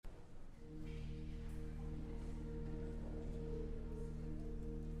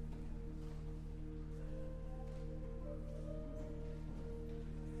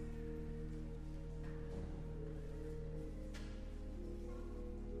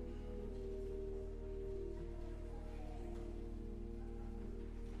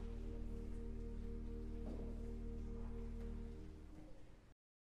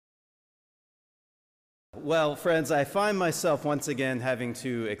Well, friends, I find myself once again having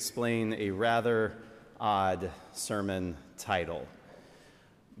to explain a rather odd sermon title.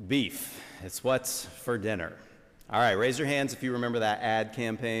 Beef. It's what's for dinner. All right, raise your hands if you remember that ad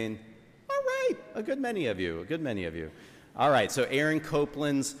campaign. All right, a good many of you. All right, so Aaron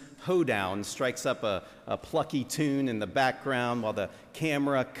Copland's Hoedown strikes up a plucky tune in the background while the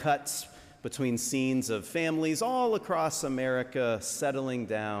camera cuts between scenes of families all across America settling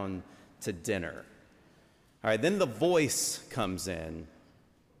down to dinner. All right, then the voice comes in,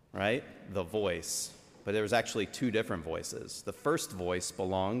 right? The voice. But there was actually two different voices. The first voice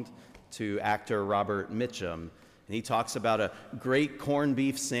belonged to actor Robert Mitchum, and he talks about a great corned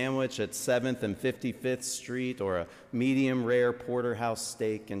beef sandwich at 7th and 55th Street or a medium rare porterhouse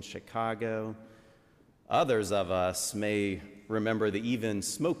steak in Chicago. Others of us may remember the even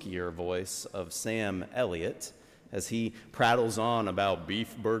smokier voice of Sam Elliott as he prattles on about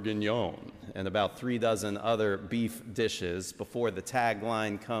beef bourguignon and about 36 other beef dishes before the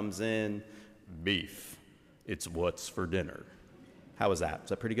tagline comes in, beef, it's what's for dinner. How was that? Was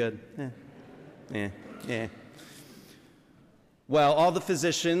that pretty good? Yeah. Well, all the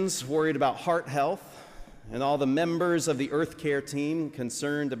physicians worried about heart health and all the members of the Earth Care team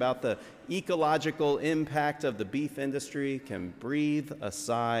concerned about the ecological impact of the beef industry can breathe a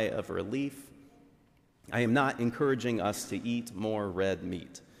sigh of relief. I am not encouraging us to eat more red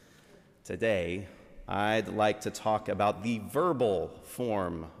meat. Today, I'd like to talk about the verbal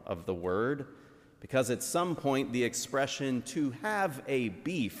form of the word, because at some point the expression to have a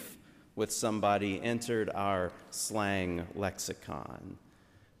beef with somebody entered our slang lexicon.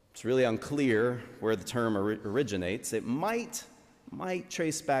 It's really unclear where the term originates. It might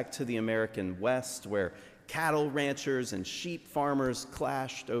trace back to the American West, where cattle ranchers and sheep farmers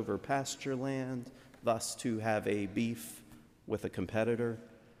clashed over pasture land, thus to have a beef with a competitor.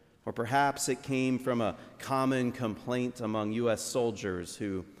 Or perhaps it came from a common complaint among U.S. soldiers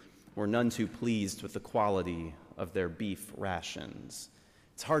who were none too pleased with the quality of their beef rations.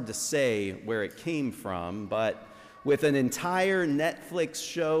 It's hard to say where it came from, but with an entire Netflix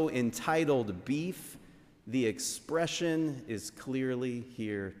show entitled Beef, the expression is clearly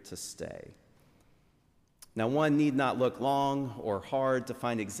here to stay. Now, one need not look long or hard to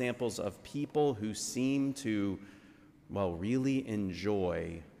find examples of people who seem to, really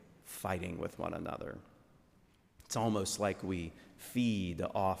enjoy fighting with one another. It's almost like we feed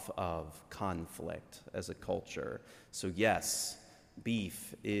off of conflict as a culture. So yes,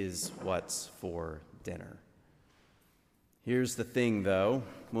 beef is what's for dinner. Here's the thing, though.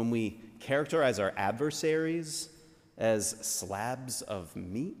 When we characterize our adversaries as slabs of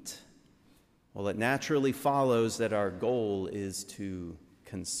meat, well, it naturally follows that our goal is to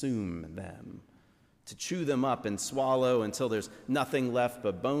consume them, to chew them up and swallow until there's nothing left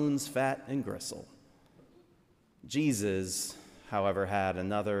but bones, fat, and gristle. Jesus, however, had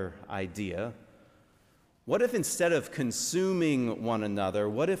another idea. What if instead of consuming one another,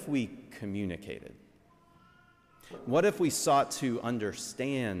 what if we communicated? What if we sought to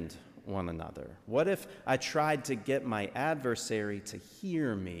understand one another? What if I tried to get my adversary to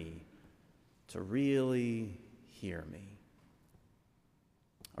hear me? To really hear me.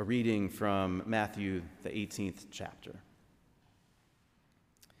 A reading from Matthew, the 18th chapter.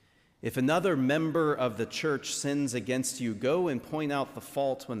 If another member of the church sins against you, go and point out the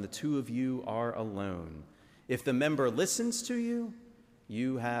fault when the two of you are alone. If the member listens to you,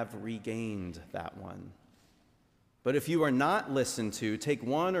 you have regained that one. But if you are not listened to, take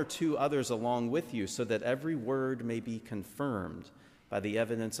one or two others along with you, so that every word may be confirmed by the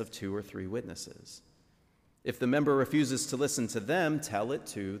evidence of 2 or 3 witnesses. If the member refuses to listen to them, tell it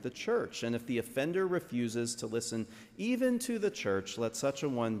to the church. And if the offender refuses to listen even to the church, let such a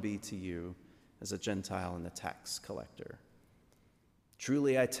one be to you as a Gentile and a tax collector.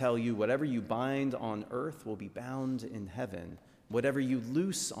 Truly I tell you, whatever you bind on earth will be bound in heaven. Whatever you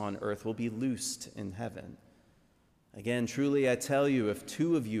loose on earth will be loosed in heaven. Again, truly I tell you, if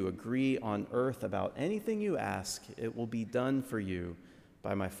 2 of you agree on earth about anything you ask, it will be done for you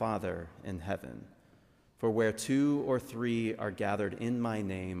by my Father in heaven. For where 2 or 3 are gathered in my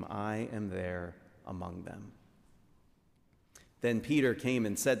name, I am there among them. Then Peter came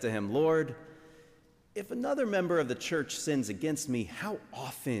and said to him, Lord, if another member of the church sins against me, how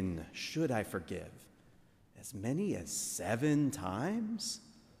often should I forgive? As many as 7 times?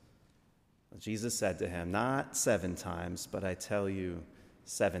 Jesus said to him, not 7 times, but I tell you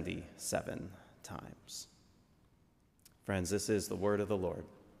 77 times. Friends, this is the word of the Lord.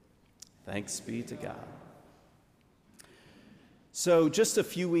 Thanks be to God. So just a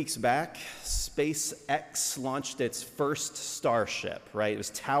few weeks back, SpaceX launched its first Starship, right? It was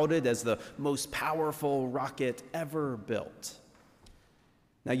touted as the most powerful rocket ever built.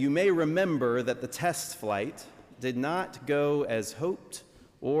 Now, you may remember that the test flight did not go as hoped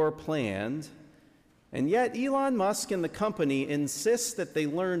or planned, and yet Elon Musk and the company insist that they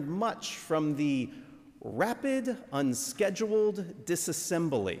learned much from the rapid, unscheduled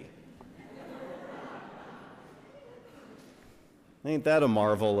disassembly. Ain't that a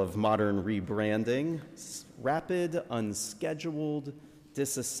marvel of modern rebranding? Rapid, unscheduled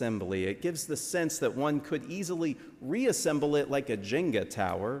disassembly. It gives the sense that one could easily reassemble it like a Jenga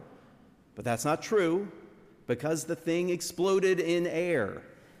tower, but that's not true because the thing exploded in air.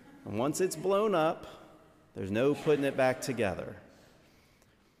 And once it's blown up, there's no putting it back together.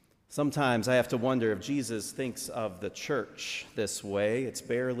 Sometimes I have to wonder if Jesus thinks of the church this way. It's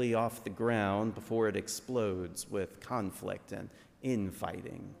barely off the ground before it explodes with conflict and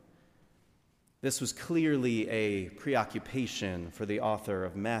infighting. This was clearly a preoccupation for the author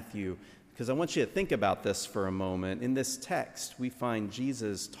of Matthew, because I want you to think about this for a moment. In this text, we find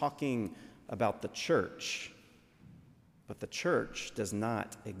Jesus talking about the church, but the church does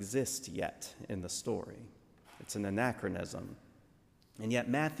not exist yet in the story. It's an anachronism. And yet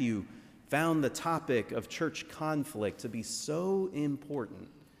Matthew found the topic of church conflict to be so important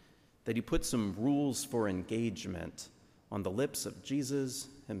that he put some rules for engagement on the lips of Jesus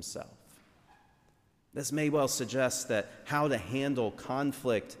himself. This may well suggest that how to handle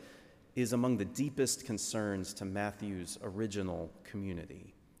conflict is among the deepest concerns to Matthew's original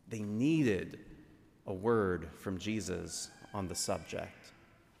community. They needed a word from Jesus on the subject.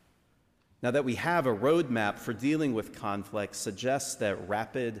 Now that we have a roadmap for dealing with conflict suggests that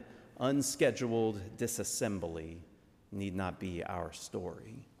rapid, unscheduled disassembly need not be our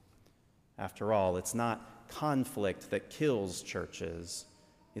story. After all, it's not conflict that kills churches,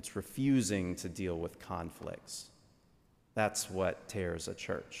 it's refusing to deal with conflicts. That's what tears a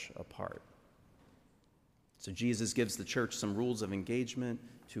church apart. So Jesus gives the church some rules of engagement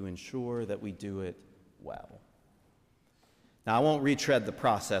to ensure that we do it well. Now, I won't retread the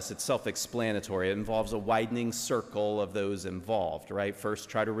process. It's self-explanatory. It involves a widening circle of those involved, right? First,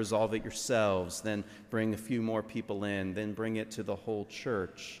 try to resolve it yourselves, then bring a few more people in, then bring it to the whole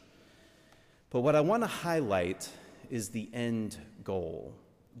church. But what I want to highlight is the end goal.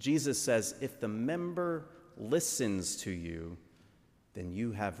 Jesus says, if the member listens to you, then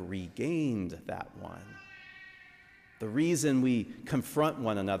you have regained that one. The reason we confront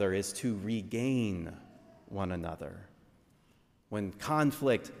one another is to regain one another. When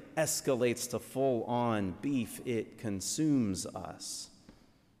conflict escalates to full-on beef, it consumes us.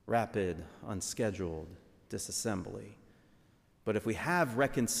 Rapid, unscheduled disassembly. But if we have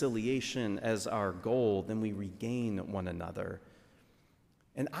reconciliation as our goal, then we regain one another.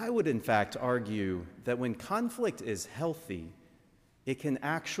 And I would, in fact, argue that when conflict is healthy, it can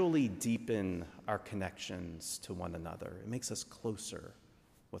actually deepen our connections to one another. It makes us closer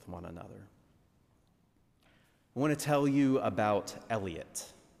with one another. I want to tell you about Elliot.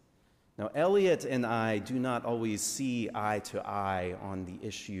 Now, Elliot and I do not always see eye to eye on the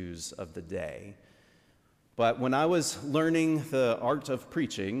issues of the day. But when I was learning the art of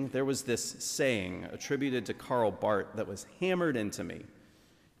preaching, there was this saying attributed to Karl Barth that was hammered into me.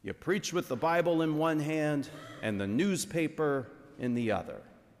 You preach with the Bible in one hand and the newspaper in the other.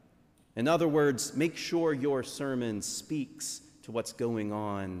 In other words, make sure your sermon speaks to what's going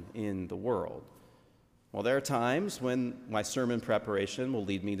on in the world. Well, there are times when my sermon preparation will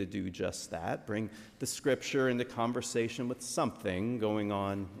lead me to do just that, bring the scripture into conversation with something going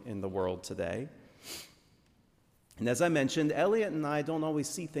on in the world today. And as I mentioned, Elliot and I don't always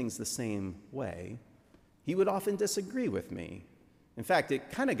see things the same way. He would often disagree with me. In fact, it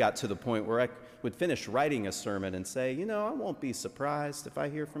kind of got to the point where I would finish writing a sermon and say, I won't be surprised if I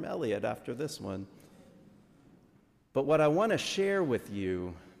hear from Elliot after this one. But what I want to share with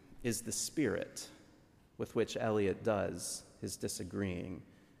you is the spirit with which Elliot does his disagreeing,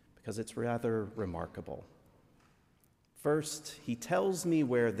 because it's rather remarkable. First, he tells me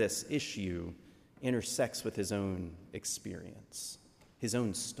where this issue intersects with his own experience, his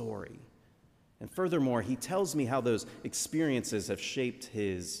own story. And furthermore, he tells me how those experiences have shaped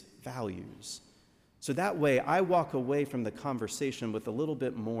his values. So that way, I walk away from the conversation with a little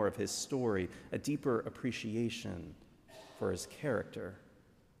bit more of his story, a deeper appreciation for his character.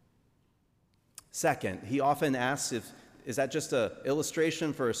 Second, he often asks is that just an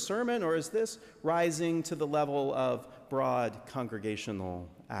illustration for a sermon, or is this rising to the level of broad congregational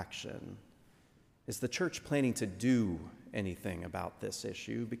action? Is the church planning to do anything about this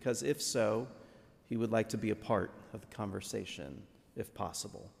issue? Because if so, he would like to be a part of the conversation, if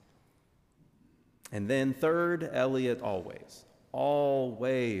possible. And then third, Elliot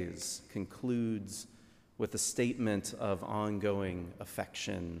always concludes with a statement of ongoing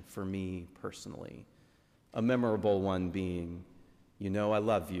affection for me personally. A memorable one being, "You know I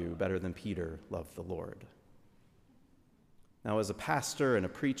love you better than Peter loved the Lord." Now, as a pastor and a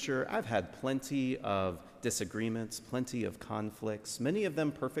preacher, I've had plenty of disagreements, plenty of conflicts, many of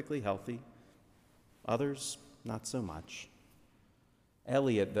them perfectly healthy, others not so much.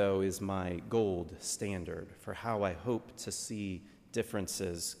 Elliot, though, is my gold standard for how I hope to see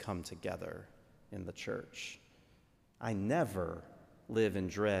differences come together in the church. I never live in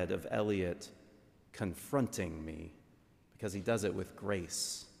dread of Elliot confronting me, because he does it with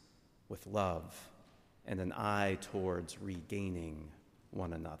grace, with love, and an eye towards regaining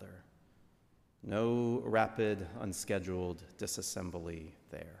one another. No rapid, unscheduled disassembly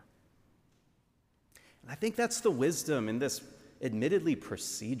there. And I think that's the wisdom in this admittedly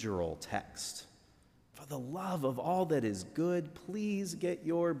procedural text. For the love of all that is good, please get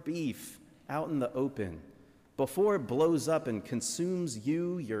your beef out in the open before it blows up and consumes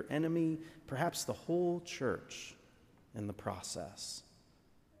you, your enemy, perhaps the whole church in the process.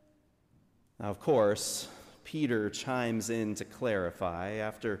 Now, of course, Peter chimes in to clarify.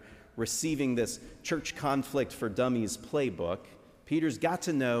 After receiving this Church Conflict for Dummies playbook, Peter's got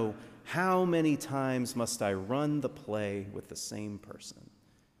to know, how many times must I run the play with the same person?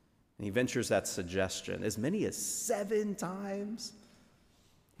 And he ventures that suggestion, as many as 7 times.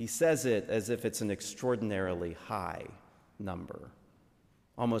 He says it as if it's an extraordinarily high number,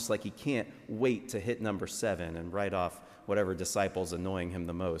 almost like he can't wait to hit number 7 and write off whatever disciple's annoying him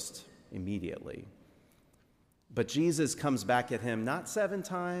the most immediately. But Jesus comes back at him not 7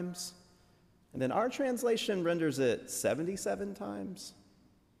 times, and then our translation renders it 77 times,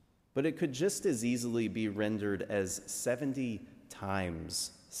 but it could just as easily be rendered as 70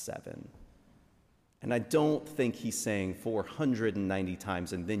 times 7. And I don't think he's saying 490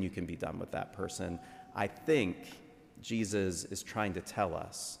 times and then you can be done with that person. I think Jesus is trying to tell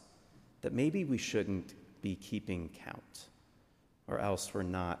us that maybe we shouldn't be keeping count, or else we're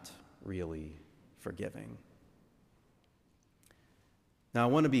not really forgiving. Now,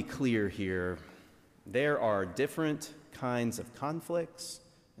 I want to be clear here. There are different kinds of conflicts,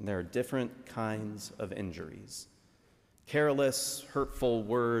 and there are different kinds of injuries. Careless, hurtful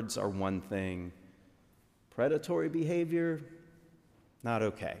words are one thing. Predatory behavior, not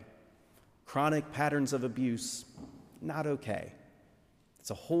okay. Chronic patterns of abuse, not okay.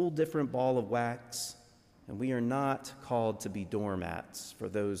 It's a whole different ball of wax, and we are not called to be doormats for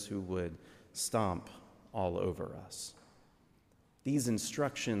those who would stomp all over us. These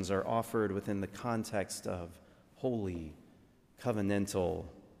instructions are offered within the context of holy, covenantal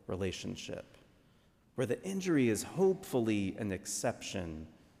relationship, where the injury is hopefully an exception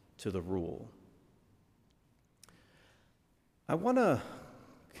to the rule. I want to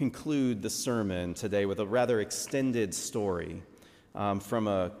conclude the sermon today with a rather extended story from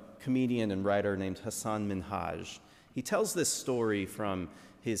a comedian and writer named Hassan Minhaj. He tells this story from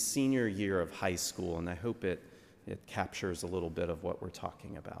his senior year of high school, and I hope it captures a little bit of what we're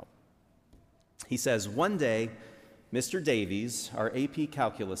talking about. He says, one day, Mr. Davies, our AP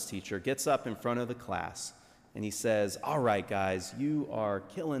calculus teacher, gets up in front of the class, and he says, "All right, guys, you are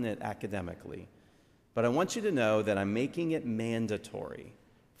killing it academically, but I want you to know that I'm making it mandatory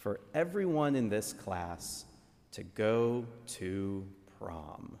for everyone in this class to go to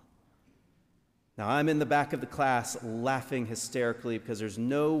prom." Now, I'm in the back of the class laughing hysterically because there's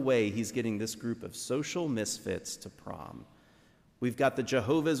no way he's getting this group of social misfits to prom. We've got the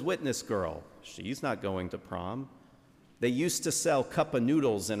Jehovah's Witness girl. She's not going to prom. They used to sell cup of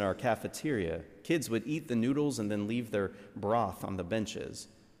noodles in our cafeteria. Kids would eat the noodles and then leave their broth on the benches.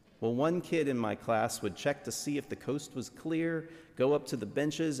 Well, one kid in my class would check to see if the coast was clear, go up to the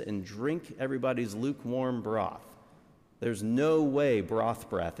benches, and drink everybody's lukewarm broth. There's no way broth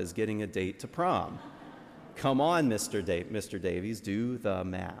breath is getting a date to prom. Come on, Mr. Davies, do the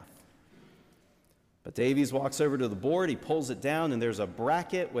math. But Davies walks over to the board, he pulls it down, and there's a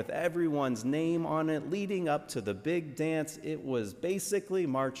bracket with everyone's name on it leading up to the big dance. It was basically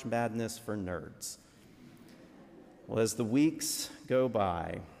March Madness for nerds. Well, as the weeks go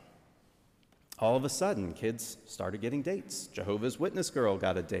by, all of a sudden, kids started getting dates. Jehovah's Witness girl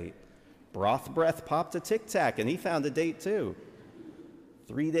got a date. Broth breath popped a Tic Tac, and he found a date too.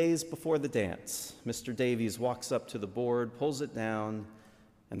 3 days before the dance, Mr. Davies walks up to the board, pulls it down,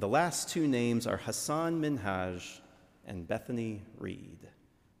 and the last 2 names are Hassan Minhaj and Bethany Reed.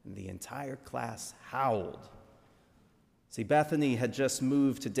 And the entire class howled. See, Bethany had just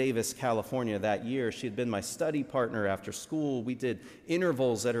moved to Davis, California that year. She had been my study partner after school. We did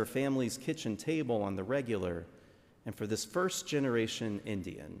intervals at her family's kitchen table on the regular. And for this first-generation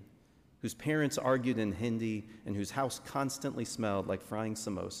Indian, whose parents argued in Hindi and whose house constantly smelled like frying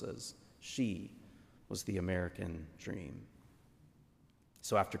samosas, she was the American dream.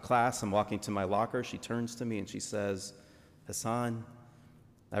 So after class, I'm walking to my locker. She turns to me and she says, "Hassan,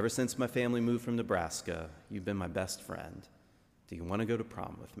 ever since my family moved from Nebraska, you've been my best friend. Do you want to go to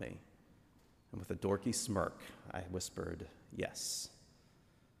prom with me?" And with a dorky smirk, I whispered, "Yes."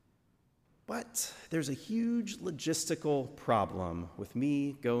 But there's a huge logistical problem with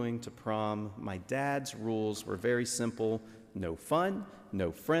me going to prom. My dad's rules were very simple: no fun,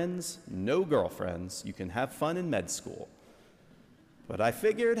 no friends, no girlfriends. You can have fun in med school. But I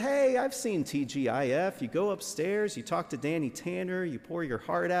figured, hey, I've seen TGIF. You go upstairs, you talk to Danny Tanner, you pour your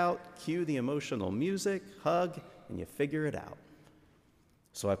heart out, cue the emotional music, hug, and you figure it out.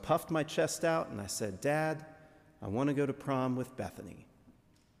 So I puffed my chest out and I said, "Dad, I want to go to prom with Bethany."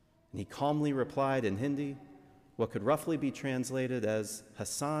 And he calmly replied in Hindi, what could roughly be translated as,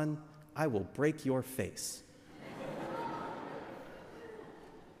 "Hassan, I will break your face."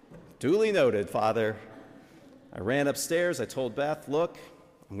 Duly noted, Father. I ran upstairs. I told Beth, "Look,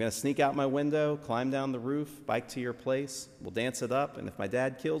 I'm going to sneak out my window, climb down the roof, bike to your place. We'll dance it up, and if my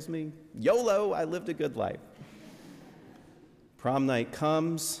dad kills me, YOLO, I lived a good life." Prom night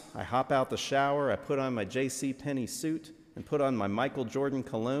comes. I hop out the shower. I put on my J.C. Penney suit and put on my Michael Jordan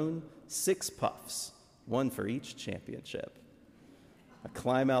cologne, 6 puffs, 1 for each championship. I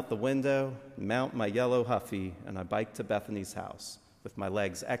climb out the window, mount my yellow Huffy, and I bike to Bethany's house with my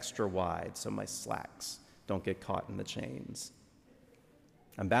legs extra wide so my slacks don't get caught in the chains.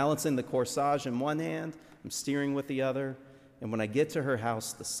 I'm balancing the corsage in one hand, I'm steering with the other, and when I get to her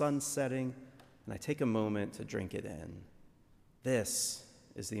house, the sun's setting, and I take a moment to drink it in. This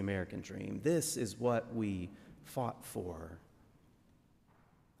is the American dream. This is what we fought for.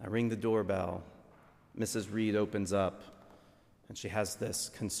 I ring the doorbell. Mrs. Reed opens up, and she has this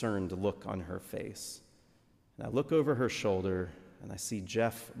concerned look on her face. And I look over her shoulder, and I see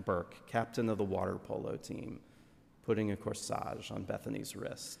Jeff Burke, captain of the water polo team, putting a corsage on Bethany's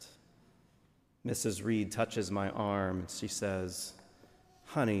wrist. Mrs. Reed touches my arm, and she says,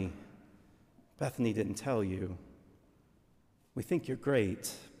 "Honey, Bethany didn't tell you. We think you're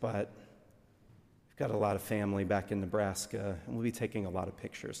great, but we've got a lot of family back in Nebraska, and we'll be taking a lot of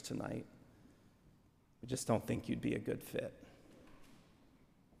pictures tonight. We just don't think you'd be a good fit."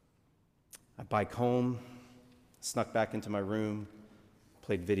 I bike home, snuck back into my room,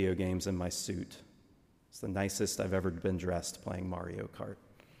 played video games in my suit. It's the nicest I've ever been dressed playing Mario Kart.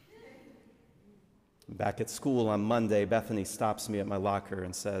 Back at school on Monday, Bethany stops me at my locker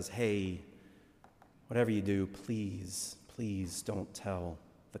and says, "Hey, whatever you do, please don't tell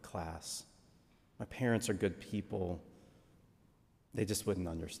the class. My parents are good people. They just wouldn't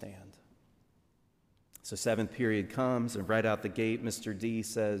understand." So 7th period comes, and right out the gate, Mr. D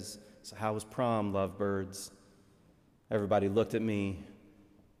says, "So how was prom, lovebirds?" Everybody looked at me,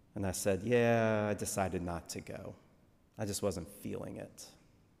 and I said, "Yeah, I decided not to go. I just wasn't feeling it."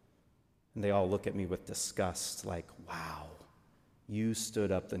 And they all look at me with disgust, like, "Wow, you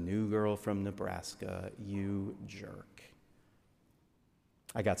stood up the new girl from Nebraska, you jerk."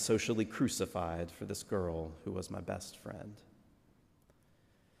 I got socially crucified for this girl who was my best friend.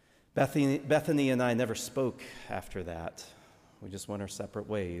 Bethany and I never spoke after that. We just went our separate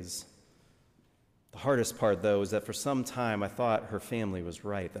ways. The hardest part, though, is that for some time I thought her family was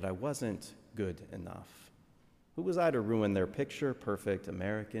right, that I wasn't good enough. Who was I to ruin their picture-perfect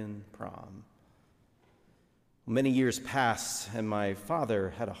American prom? Many years passed, and my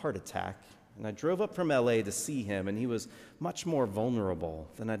father had a heart attack, and I drove up from L.A. to see him, and he was much more vulnerable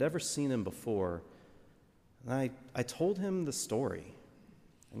than I'd ever seen him before. And I told him the story,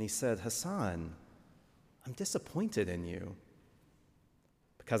 and he said, "Hassan, I'm disappointed in you."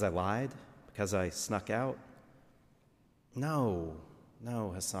 Because I lied? Because I snuck out? No,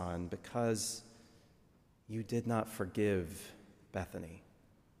 Hassan, because you did not forgive Bethany.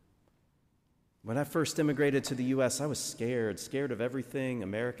 When I first immigrated to the U.S., I was scared of everything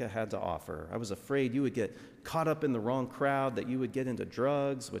America had to offer. I was afraid you would get caught up in the wrong crowd, that you would get into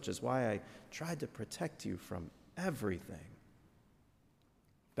drugs, which is why I tried to protect you from everything.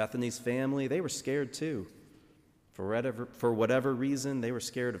 Bethany's family, they were scared too. For whatever reason, they were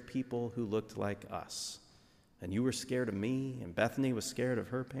scared of people who looked like us. And you were scared of me, and Bethany was scared of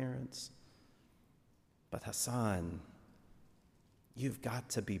her parents. But Hassan, you've got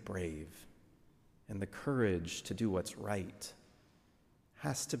to be brave. And the courage to do what's right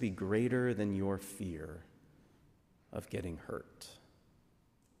has to be greater than your fear. of getting hurt.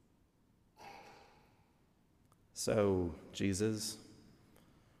 So, Jesus,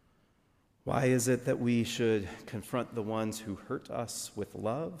 why is it that we should confront the ones who hurt us with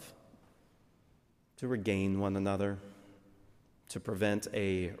love, to regain one another, to prevent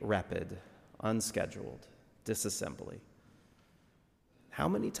a rapid, unscheduled disassembly? How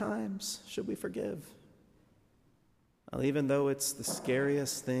many times should we forgive? Well, even though it's the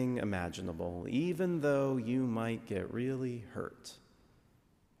scariest thing imaginable, even though you might get really hurt,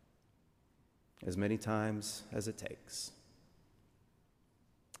 as many times as it takes.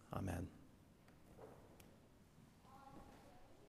 Amen.